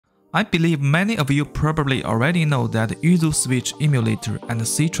I believe many of you probably already know that YUZU Switch Emulator and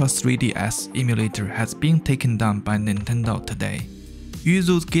Citra 3DS Emulator has been taken down by Nintendo today.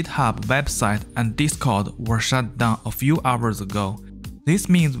 YUZU's GitHub website and Discord were shut down a few hours ago. This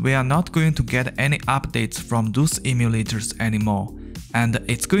means we are not going to get any updates from those emulators anymore, and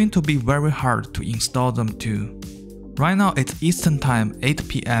it's going to be very hard to install them too. Right now it's Eastern Time 8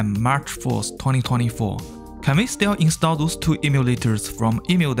 PM March 4th, 2024. Can we still install those two emulators from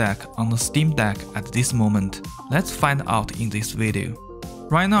EmuDeck on the Steam Deck at this moment? Let's find out in this video.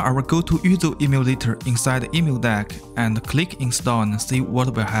 Right now I will go to YUZU Emulator inside EmuDeck and click install and see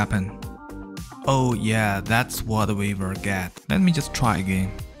what will happen. Oh yeah, that's what we will get. Let me just try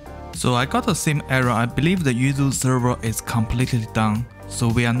again. So I got the same error. I believe the YUZU server is completely down, so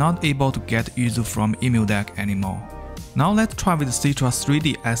we are not able to get YUZU from EmuDeck anymore. Now let's try with Citra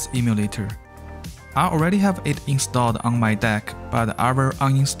 3DS Emulator. I already have it installed on my deck, but I will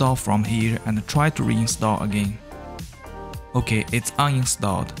uninstall from here and try to reinstall again. Okay, it's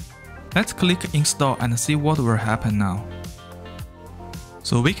uninstalled. Let's click install and see what will happen now.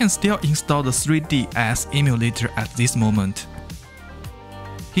 So we can still install the 3DS emulator at this moment.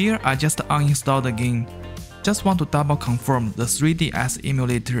 Here I just uninstalled again. Just want to double confirm the 3DS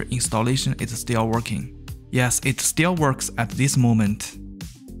emulator installation is still working. Yes, it still works at this moment.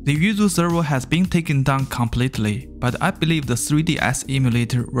 The YUZU server has been taken down completely, but I believe the 3DS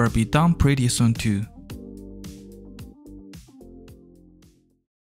emulator will be done pretty soon too.